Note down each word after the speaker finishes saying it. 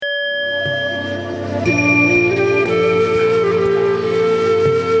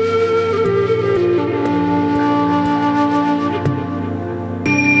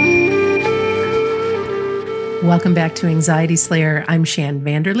Welcome back to Anxiety Slayer. I'm Shan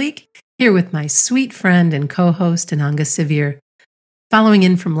Vanderleek, here with my sweet friend and co-host Ananga Sivir. Following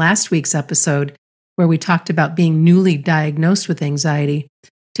in from last week's episode, where we talked about being newly diagnosed with anxiety,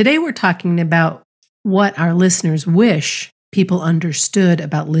 today we're talking about what our listeners wish people understood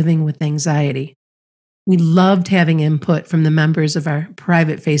about living with anxiety. We loved having input from the members of our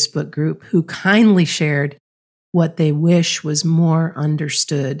private Facebook group who kindly shared what they wish was more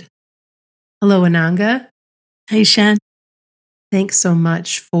understood. Hello, Ananga. Hey, Shan. Thanks so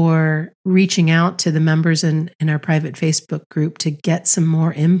much for reaching out to the members in our private Facebook group to get some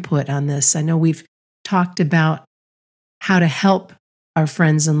more input on this. I know we've talked about how to help our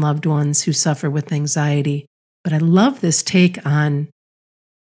friends and loved ones who suffer with anxiety, but I love this take on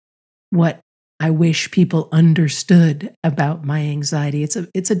what I wish people understood about my anxiety.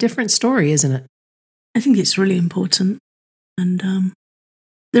 It's a different story, isn't it? I think it's really important. And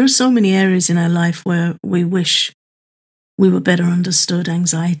there are so many areas in our life where we wish we were better understood.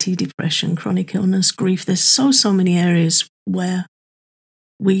 Anxiety, depression, chronic illness, grief. There's so many areas where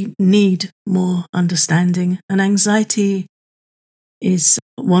we need more understanding. And anxiety is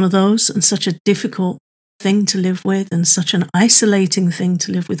one of those, and such a difficult thing to live with and such an isolating thing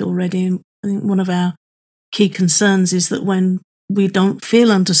to live with already. And I think one of our key concerns is that when we don't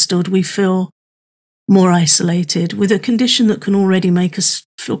feel understood, we feel more isolated with a condition that can already make us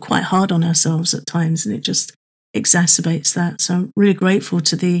feel quite hard on ourselves at times, and it just exacerbates that. So I'm really grateful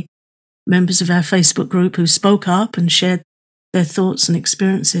to the members of our Facebook group who spoke up and shared their thoughts and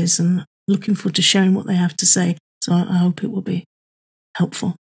experiences, and looking forward to sharing what they have to say. So I hope it will be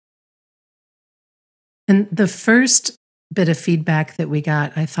helpful. And the first bit of feedback that we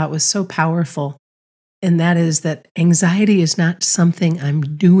got, I thought was so powerful, and that is that anxiety is not something I'm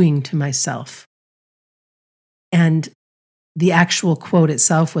doing to myself. And the actual quote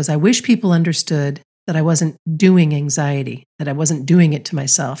itself was, I wish people understood that I wasn't doing anxiety, that I wasn't doing it to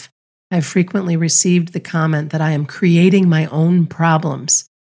myself. I've frequently received the comment that I am creating my own problems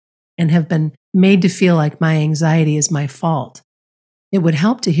and have been made to feel like my anxiety is my fault. It would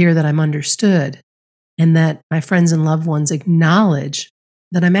help to hear that I'm understood and that my friends and loved ones acknowledge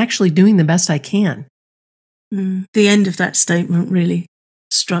that I'm actually doing the best I can. The end of that statement really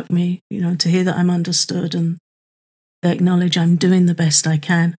struck me, to hear that I'm understood and they acknowledge I'm doing the best I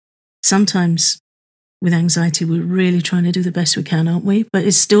can. Sometimes with anxiety, we're really trying to do the best we can, aren't we? But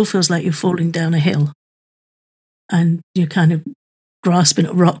it still feels like you're falling down a hill and you're kind of grasping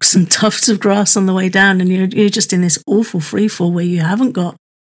at rocks and tufts of grass on the way down, and you're just in this awful freefall where you haven't got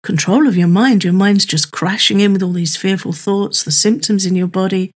control of your mind. Your mind's just crashing in with all these fearful thoughts, the symptoms in your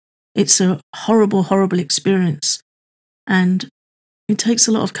body. It's a horrible, horrible experience. And it takes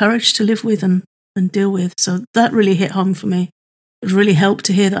a lot of courage to live with and deal with. So that really hit home for me. It really helped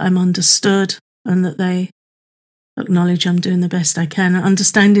to hear that I'm understood and that they acknowledge I'm doing the best I can.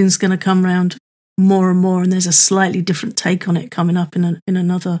 Understanding is going to come round more and more, and there's a slightly different take on it coming up in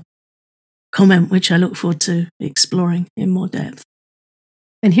another comment, which I look forward to exploring in more depth.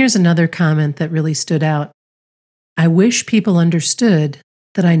 And here's another comment that really stood out. I wish people understood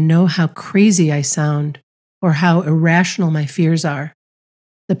that I know how crazy I sound or how irrational my fears are.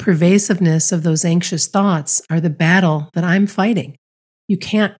 The pervasiveness of those anxious thoughts are the battle that I'm fighting. You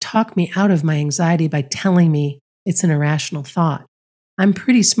can't talk me out of my anxiety by telling me it's an irrational thought. I'm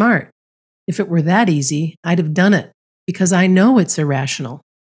pretty smart. If it were that easy, I'd have done it because I know it's irrational.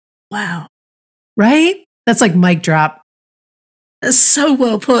 Wow. Right? That's like mic drop. That's so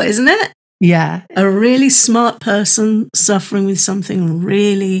well put, isn't it? Yeah. A really smart person suffering with something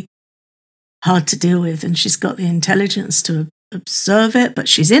really hard to deal with, and she's got the intelligence to observe it, but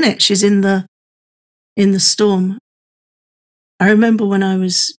she's in it. She's in the storm. I remember when I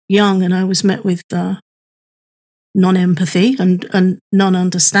was young and I was met with non-empathy and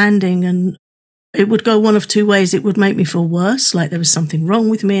non-understanding, and it would go one of two ways. It would make me feel worse, like there was something wrong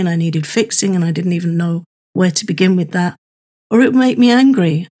with me and I needed fixing and I didn't even know where to begin with that. Or it would make me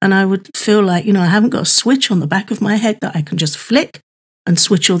angry and I would feel like, I haven't got a switch on the back of my head that I can just flick and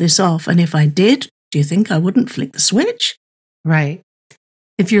switch all this off. And if I did, do you think I wouldn't flick the switch? Right.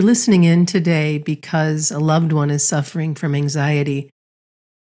 If you're listening in today because a loved one is suffering from anxiety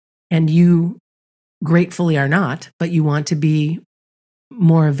and you gratefully are not, but you want to be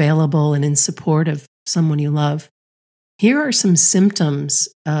more available and in support of someone you love, here are some symptoms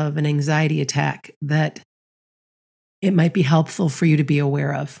of an anxiety attack that it might be helpful for you to be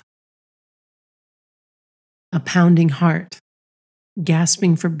aware of. A pounding heart,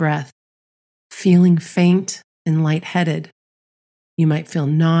 gasping for breath, feeling faint and lightheaded. You might feel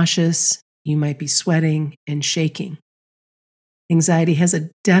nauseous. You might be sweating and shaking. Anxiety has a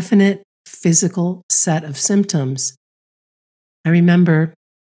definite physical set of symptoms. I remember,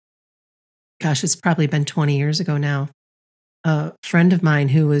 gosh, it's probably been 20 years ago now, a friend of mine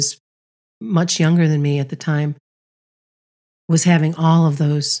who was much younger than me at the time was having all of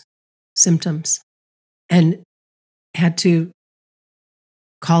those symptoms and had to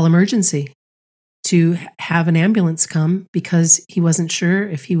call emergency to have an ambulance come because he wasn't sure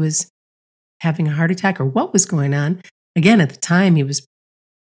if he was having a heart attack or what was going on. Again, at the time, he was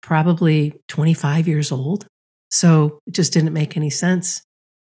probably 25 years old. So it just didn't make any sense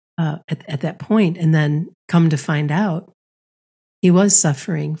at that point. And then come to find out, he was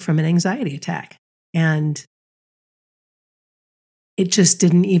suffering from an anxiety attack. And it just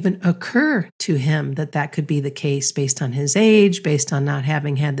didn't even occur to him that that could be the case based on his age, based on not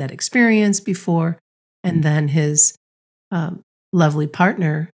having had that experience before. And then his lovely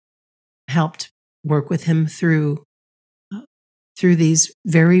partner helped work with him through these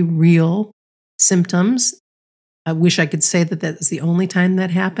very real symptoms. I wish I could say that was the only time that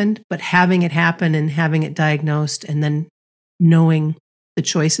happened, but having it happen and having it diagnosed and then knowing the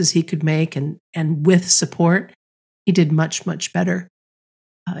choices he could make and with support, he did much, much better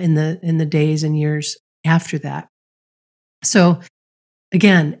in the days and years after that. So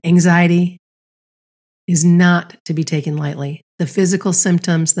again, anxiety is not to be taken lightly. The physical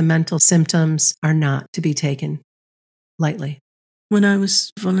symptoms, the mental symptoms are not to be taken lightly. When I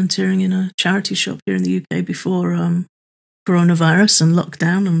was volunteering in a charity shop here in the UK before coronavirus and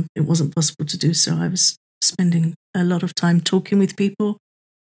lockdown, and it wasn't possible to do so, I was spending a lot of time talking with people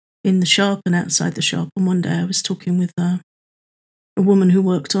in the shop and outside the shop. And one day I was talking with a woman who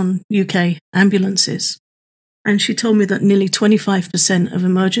worked on UK ambulances. And she told me that nearly 25% of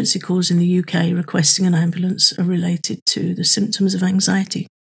emergency calls in the UK requesting an ambulance are related to the symptoms of anxiety.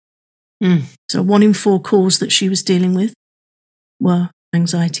 So 1 in 4 calls that she was dealing with were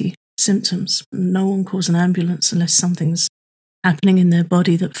anxiety symptoms. No one calls an ambulance unless something's happening in their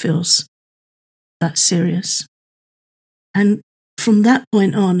body that feels that serious. And from that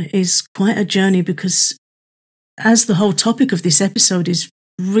point on is quite a journey, because as the whole topic of this episode is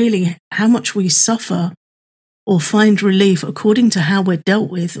really how much we suffer or find relief according to how we're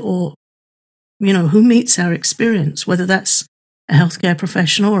dealt with, or, who meets our experience, whether that's a healthcare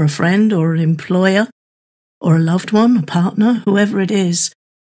professional or a friend or an employer or a loved one, a partner, whoever it is.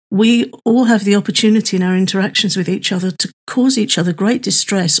 We all have the opportunity in our interactions with each other to cause each other great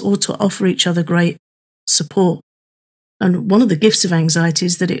distress or to offer each other great support. And one of the gifts of anxiety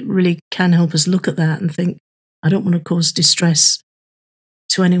is that it really can help us look at that and think, I don't want to cause distress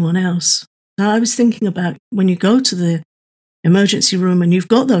to anyone else. Now, I was thinking about when you go to the emergency room and you've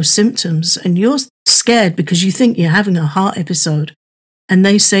got those symptoms and you're scared because you think you're having a heart episode, and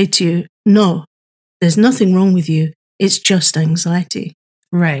they say to you, no, there's nothing wrong with you. It's just anxiety.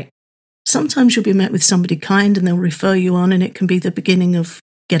 Right. Sometimes you'll be met with somebody kind and they'll refer you on, and it can be the beginning of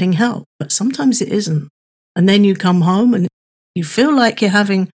getting help. But sometimes it isn't. And then you come home and you feel like you're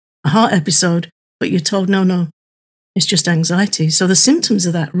having a heart episode, but you're told, no, it's just anxiety. So the symptoms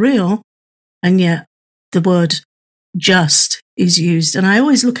are that real, and yet the word just is used. And I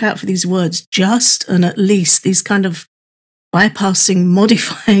always look out for these words, just and at least, these kind of bypassing,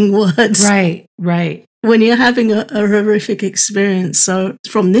 modifying words. Right. When you're having a horrific experience. So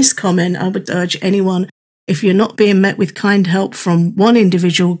from this comment, I would urge anyone, if you're not being met with kind help from one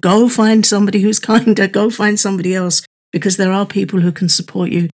individual, go find somebody who's kinder, go find somebody else, because there are people who can support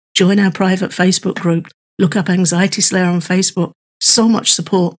you. Join our private Facebook group. Look up Anxiety Slayer on Facebook. So much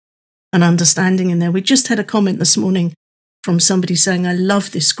support and understanding in there. We just had a comment this morning from somebody saying, I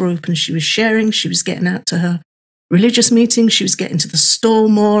love this group. And she was sharing, she was getting out to her religious meetings, she was getting to the store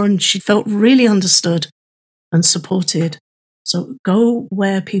more, and she felt really understood and supported. So go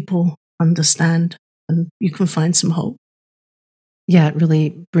where people understand and you can find some hope. Yeah, it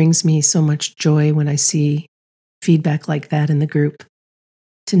really brings me so much joy when I see feedback like that in the group,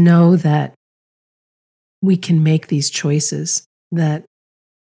 to know that we can make these choices that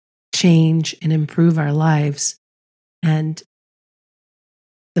change and improve our lives. And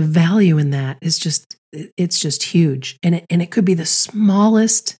the value in that is it's just huge. And it could be the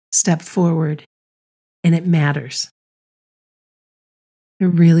smallest step forward, and it matters. It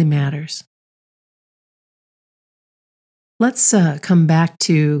really matters. Let's come back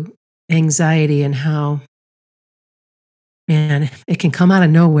to anxiety and how, man, it can come out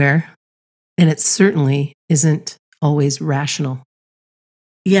of nowhere, and it certainly isn't always rational.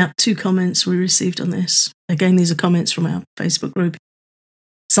 Yeah, 2 comments we received on this. Again, these are comments from our Facebook group.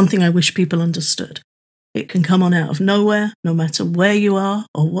 something I wish people understood. It can come on out of nowhere, no matter where you are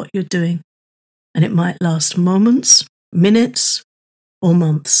or what you're doing. And it might last moments, minutes, or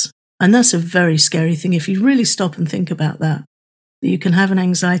months. And that's a very scary thing if you really stop and think about that. You can have an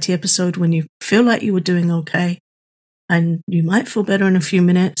anxiety episode when you feel like you were doing okay, and you might feel better in a few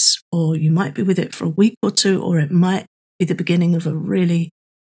minutes, or you might be with it for a week or two, or it might be the beginning of a really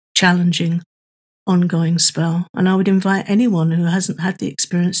challenging, ongoing spell. And I would invite anyone who hasn't had the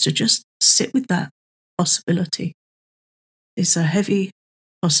experience to just sit with that possibility. It's a heavy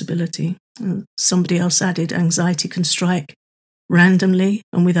possibility. Somebody else added, anxiety can strike randomly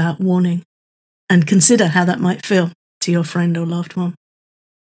and without warning. And consider how that might feel to your friend or loved one.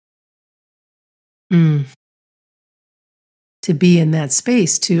 To be in that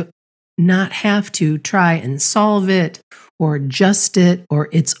space, to not have to try and solve it or just it or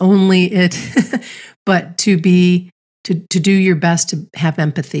it's only it, but to do your best to have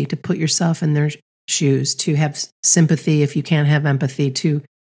empathy, to put yourself in their shoes, to have sympathy if you can't have empathy, to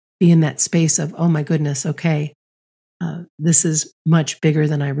be in that space of, oh my goodness, okay, this is much bigger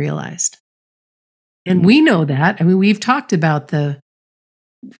than I realized. And we know that. I mean, we've talked about the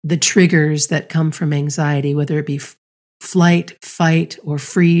triggers that come from anxiety, whether it be flight, fight, or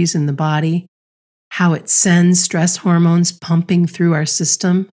freeze in the body, how it sends stress hormones pumping through our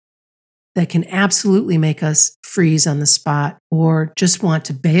system that can absolutely make us freeze on the spot or just want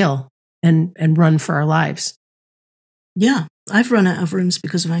to bail and run for our lives. Yeah, I've run out of rooms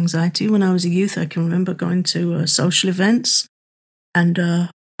because of anxiety. When I was a youth, I can remember going to social events, and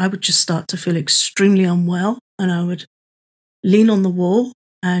I would just start to feel extremely unwell, and I would lean on the wall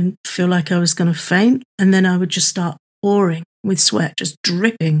and feel like I was going to faint, and then I would just start pouring with sweat, just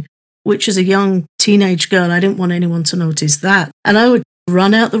dripping, which as a young teenage girl, I didn't want anyone to notice that. And I would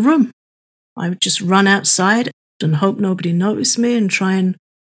run out the room. I would just run outside and hope nobody noticed me and try and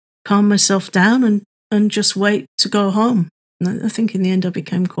calm myself down and just wait to go home. And I think in the end I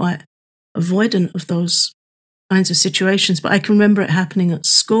became quite avoidant of those kinds of situations, but I can remember it happening at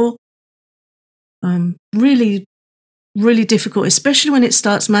school. Really, really difficult, especially when it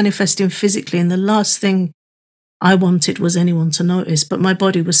starts manifesting physically. And the last thing I wanted was anyone to notice, but my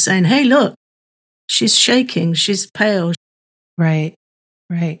body was saying, hey, look, she's shaking, she's pale. Right,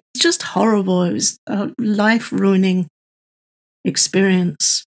 right. It's just horrible. It was a life-ruining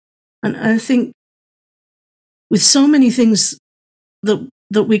experience. And I think with so many things that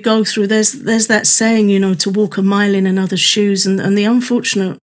we go through, there's that saying, to walk a mile in another's shoes. And the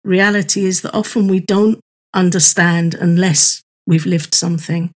unfortunate reality is that often we don't understand unless we've lived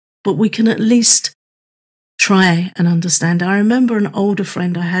something, but we can at least try and understand. I remember an older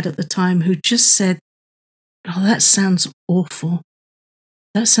friend I had at the time who just said, oh, that sounds awful.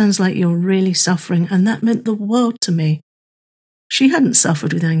 That sounds like you're really suffering. And that meant the world to me. She hadn't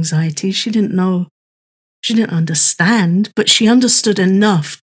suffered with anxiety. She didn't know. She didn't understand, but she understood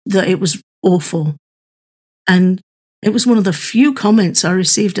enough that it was awful. And it was one of the few comments I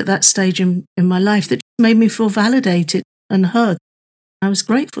received at that stage in my life that made me feel validated and heard. I was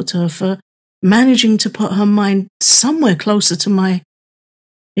grateful to her for managing to put her mind somewhere closer to my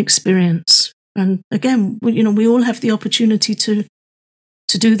experience. And again, we all have the opportunity to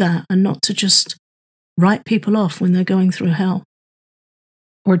do that and not to just write people off when they're going through hell.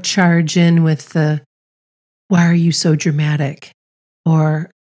 Or charge in with the, why are you so dramatic?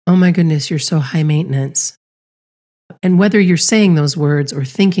 Or, oh my goodness, you're so high maintenance. And whether you're saying those words or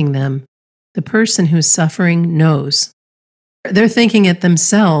thinking them, the person who's suffering knows. They're thinking it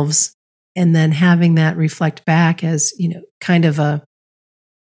themselves and then having that reflect back as, kind of a,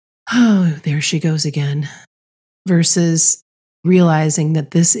 oh, there she goes again, versus realizing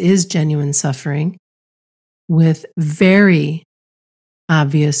that this is genuine suffering with very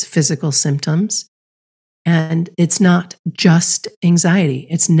obvious physical symptoms. And it's not just anxiety.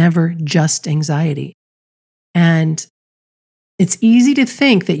 It's never just anxiety. And it's easy to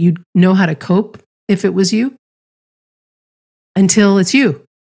think that you'd know how to cope if it was you until it's you.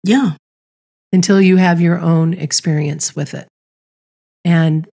 Yeah. Until you have your own experience with it.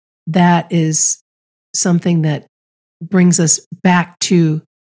 And that is something that brings us back to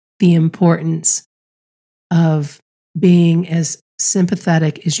the importance of being as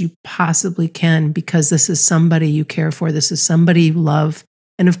sympathetic as you possibly can, because this is somebody you care for. This is somebody you love.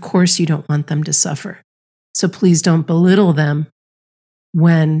 And of course, you don't want them to suffer. So please don't belittle them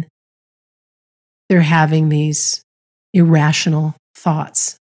when they're having these irrational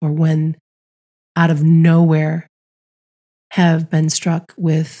thoughts or when out of nowhere have been struck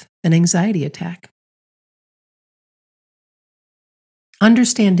with an anxiety attack.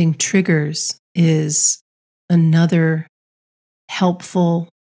 Understanding triggers is another helpful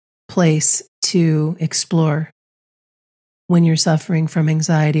place to explore when you're suffering from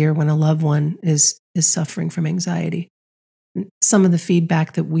anxiety or when a loved one is suffering from anxiety. Some of the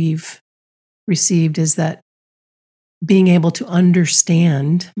feedback that we've received is that being able to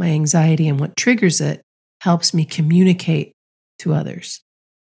understand my anxiety and what triggers it helps me communicate to others.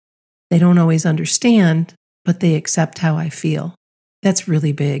 They don't always understand, but they accept how I feel. That's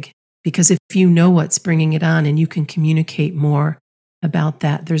really big, because if you know what's bringing it on and you can communicate more about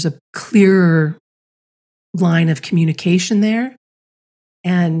that, there's a clearer line of communication there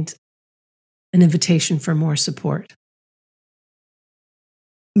and an invitation for more support.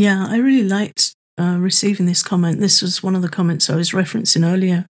 Yeah, I really liked receiving this comment. This was one of the comments I was referencing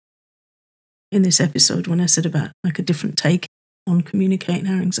earlier in this episode when I said about like a different take on communicating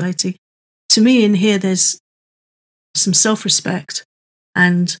our anxiety. To me, in here, there's some self-respect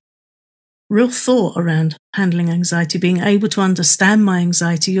and real thought around handling anxiety, being able to understand my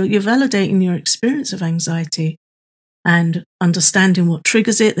anxiety. You're validating your experience of anxiety and understanding what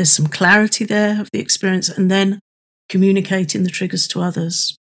triggers it. There's some clarity there of the experience, and then communicating the triggers to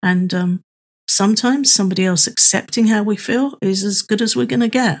others. And sometimes somebody else accepting how we feel is as good as we're going to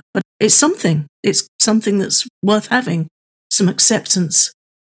get. But it's something that's worth having, some acceptance.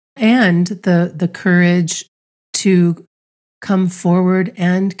 And the courage to come forward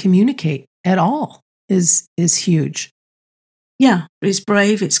and communicate at all is huge. Yeah, it's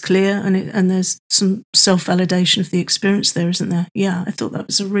brave, it's clear, and there's some self-validation of the experience there, isn't there? Yeah, I thought that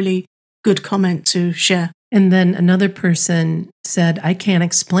was a really good comment to share. And then another person said, I can't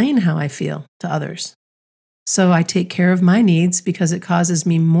explain how I feel to others. So I take care of my needs because it causes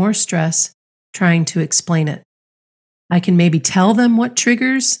me more stress trying to explain it. I can maybe tell them what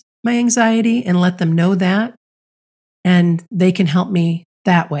triggers my anxiety and let them know that, and they can help me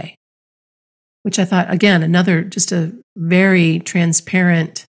that way. Which I thought, again, another just a very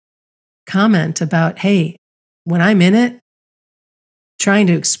transparent comment about, hey, when I'm in it, trying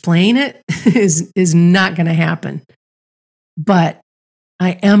to explain it is not going to happen. But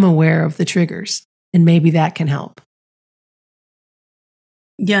I am aware of the triggers, and maybe that can help.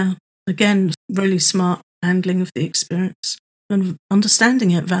 Yeah, again, really smart handling of the experience and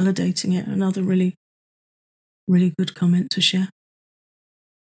understanding it, validating it. Another really, really good comment to share.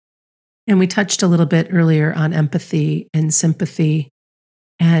 And we touched a little bit earlier on empathy and sympathy,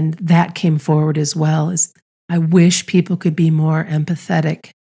 and that came forward as well. As I wish people could be more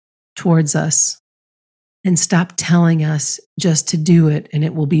empathetic towards us and stop telling us just to do it and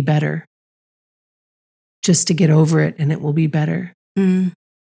it will be better, just to get over it and it will be better.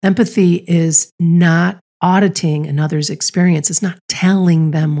 Empathy is not auditing another's experience. It's not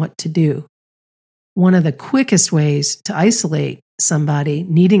telling them what to do. One of the quickest ways to isolate somebody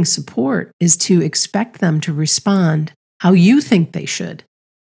needing support is to expect them to respond how you think they should.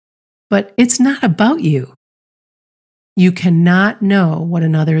 But it's not about you. You cannot know what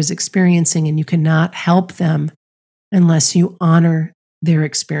another is experiencing, and you cannot help them unless you honor their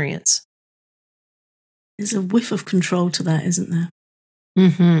experience. There's a whiff of control to that, isn't there?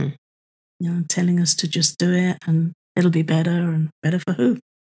 Mm-hmm. You know, telling us to just do it and it'll be better, and better for who?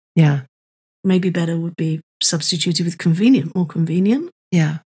 Yeah. Maybe better would be substituted with convenient, more convenient.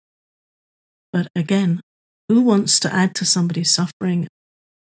 Yeah. But again, who wants to add to somebody's suffering?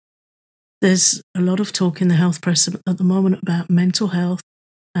 There's a lot of talk in the health press at the moment about mental health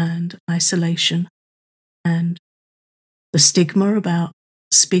and isolation and the stigma about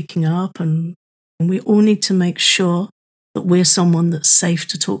speaking up. And we all need to make sure that we're someone that's safe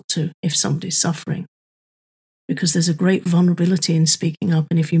to talk to if somebody's suffering. Because there's a great vulnerability in speaking up.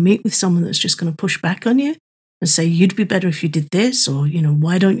 And if you meet with someone that's just going to push back on you and say, you'd be better if you did this, or, you know,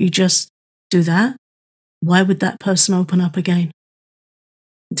 why don't you just do that? Why would that person open up again?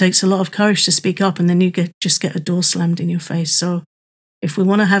 It takes a lot of courage to speak up, and then you just get a door slammed in your face. So if we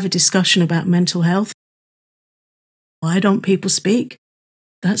want to have a discussion about mental health, why don't people speak?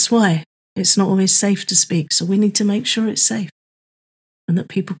 That's why it's not always safe to speak. So we need to make sure it's safe and that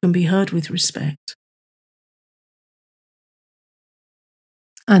people can be heard with respect.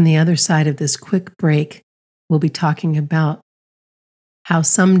 On the other side of this quick break, we'll be talking about how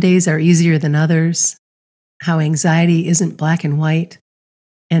some days are easier than others, how anxiety isn't black and white,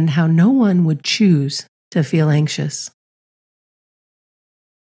 and how no one would choose to feel anxious.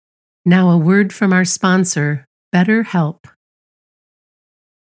 Now, a word from our sponsor, BetterHelp.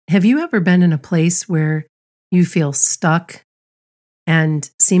 Have you ever been in a place where you feel stuck and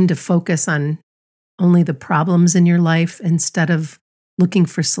seem to focus on only the problems in your life instead of looking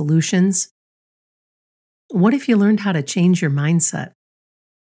for solutions? What if you learned how to change your mindset?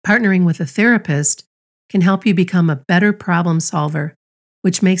 Partnering with a therapist can help you become a better problem solver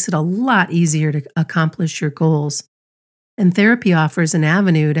which makes it a lot easier to accomplish your goals. And therapy offers an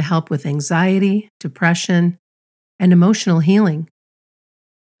avenue to help with anxiety, depression, and emotional healing.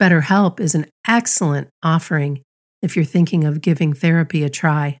 BetterHelp is an excellent offering if you're thinking of giving therapy a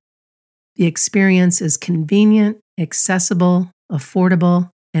try. The experience is convenient, accessible, affordable,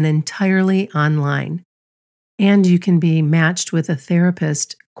 and entirely online. And you can be matched with a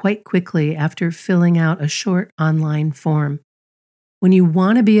therapist quite quickly after filling out a short online form. When you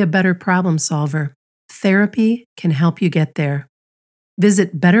want to be a better problem solver, therapy can help you get there.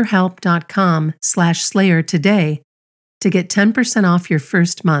 Visit betterhelp.com/slayer today to get 10% off your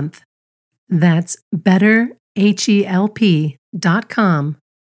first month. That's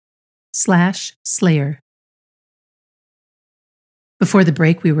betterhelp.com/slayer. Before the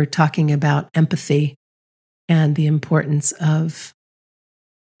break, we were talking about empathy and the importance of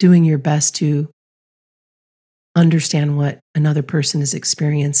doing your best to understand what another person is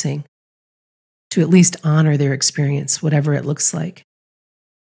experiencing, to at least honor their experience, whatever it looks like.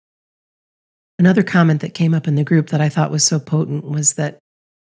 Another comment that came up in the group that I thought was so potent was that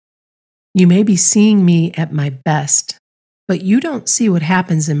you may be seeing me at my best, but you don't see what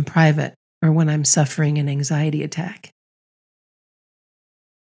happens in private or when I'm suffering an anxiety attack.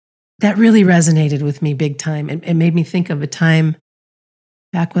 That really resonated with me big time. It made me think of a time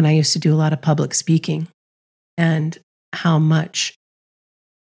back when I used to do a lot of public speaking and how much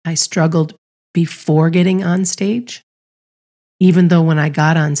I struggled before getting on stage, even though when I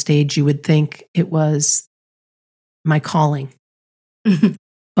got on stage, you would think it was my calling,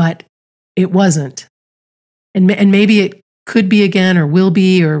 but it wasn't. And maybe it could be again or will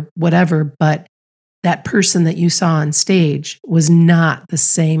be or whatever, but that person that you saw on stage was not the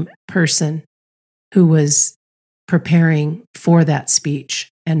same person who was preparing for that speech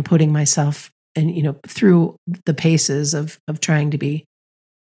and putting myself through the paces of trying to be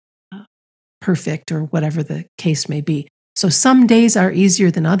perfect or whatever the case may be. So some days are easier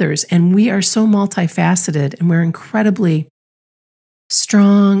than others, and we are so multifaceted, and we're incredibly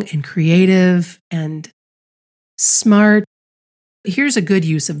strong and creative and smart. Here's a good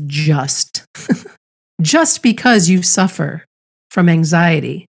use of just. Just because you suffer from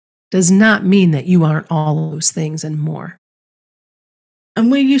anxiety does not mean that you aren't all those things and more.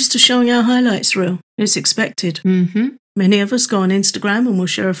 And we're used to showing our highlights reel. It's expected. Mm-hmm. Many of us go on Instagram and we'll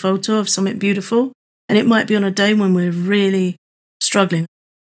share a photo of something beautiful. And it might be on a day when we're really struggling.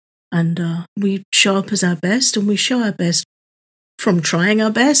 And we show up as our best, and we show our best from trying our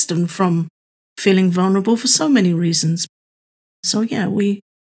best and from feeling vulnerable for so many reasons. So yeah, we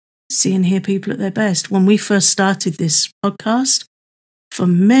see and hear people at their best. When we first started this podcast, for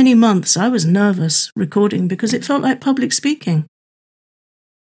many months, I was nervous recording because it felt like public speaking.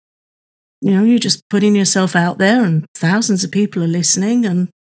 You're just putting yourself out there and thousands of people are listening, and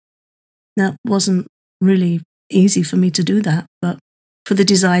that wasn't really easy for me to do that. But for the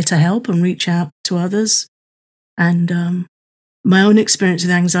desire to help and reach out to others, and my own experience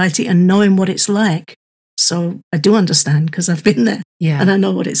with anxiety and knowing what it's like. So I do understand because I've been there. Yeah. And I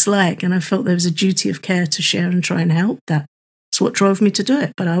know what it's like. And I felt there was a duty of care to share and try and help. That's what drove me to do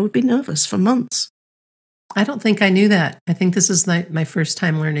it. But I would be nervous for months. I don't think I knew that. I think this is my first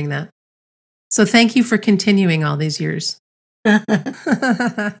time learning that. So thank you for continuing all these years. But,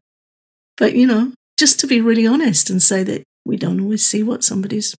 just to be really honest and say that we don't always see what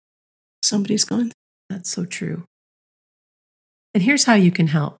somebody's going through. That's so true. And here's how you can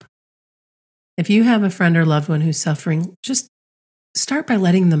help. If you have a friend or loved one who's suffering, just start by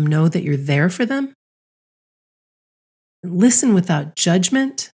letting them know that you're there for them. Listen without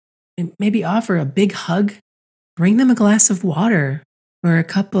judgment, and maybe offer a big hug. Bring them a glass of water or a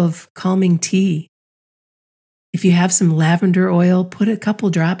cup of calming tea. If you have some lavender oil, put a couple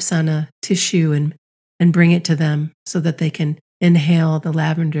drops on a tissue and bring it to them so that they can inhale the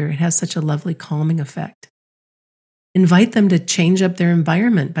lavender. It has such a lovely calming effect. Invite them to change up their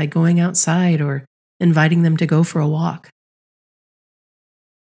environment by going outside or inviting them to go for a walk.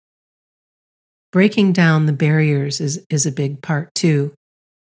 Breaking down the barriers is a big part too.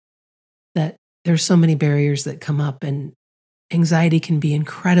 That there's so many barriers that come up, and anxiety can be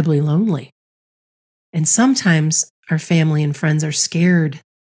incredibly lonely. And sometimes our family and friends are scared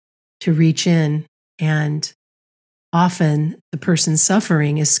to reach in, and often the person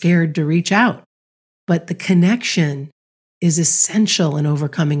suffering is scared to reach out. But the connection is essential in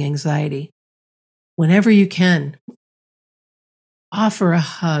overcoming anxiety. Whenever you can, offer a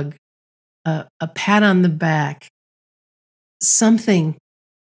hug, a pat on the back, something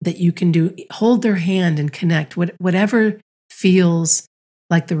that you can do. Hold their hand and connect. Whatever feels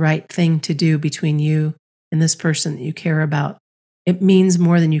like the right thing to do between you and this person that you care about. It means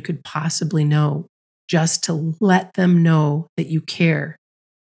more than you could possibly know just to let them know that you care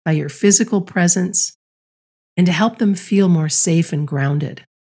by your physical presence and to help them feel more safe and grounded.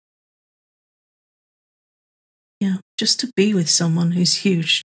 Yeah, just to be with someone who's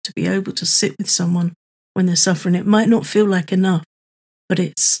huge, to be able to sit with someone when they're suffering. It might not feel like enough, but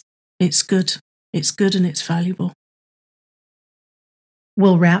it's good. It's good and it's valuable.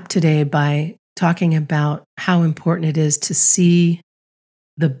 We'll wrap today by talking about how important it is to see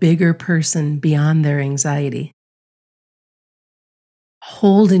the bigger person beyond their anxiety.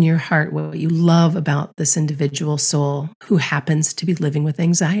 Hold in your heart what you love about this individual soul who happens to be living with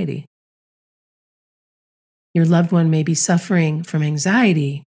anxiety. Your loved one may be suffering from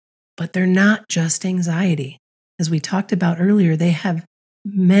anxiety, but they're not just anxiety. As we talked about earlier, they have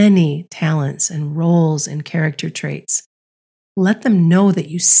many talents and roles and character traits. Let them know that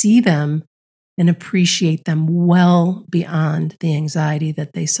you see them and appreciate them well beyond the anxiety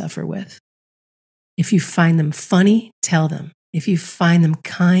that they suffer with. If you find them funny, tell them. If you find them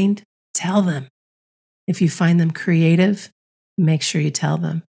kind, tell them. If you find them creative, make sure you tell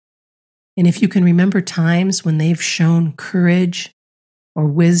them. And if you can remember times when they've shown courage or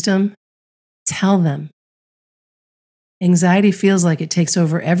wisdom, tell them. Anxiety feels like it takes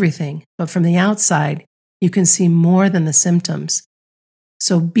over everything, but from the outside, you can see more than the symptoms.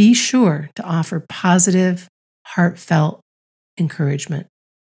 So be sure to offer positive, heartfelt encouragement.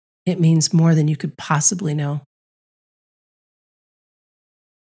 It means more than you could possibly know.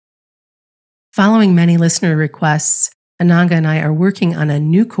 Following many listener requests, Ananga and I are working on a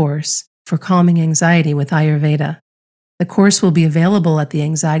new course for calming anxiety with Ayurveda. The course will be available at the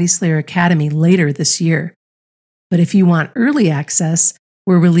Anxiety Slayer Academy later this year. But if you want early access,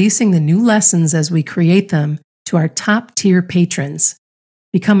 we're releasing the new lessons as we create them to our top-tier patrons.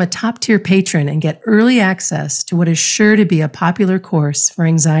 Become a top-tier patron and get early access to what is sure to be a popular course for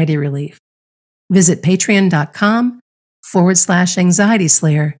anxiety relief. Visit patreon.com/anxiety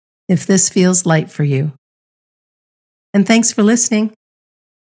slayer if this feels light for you. And thanks for listening.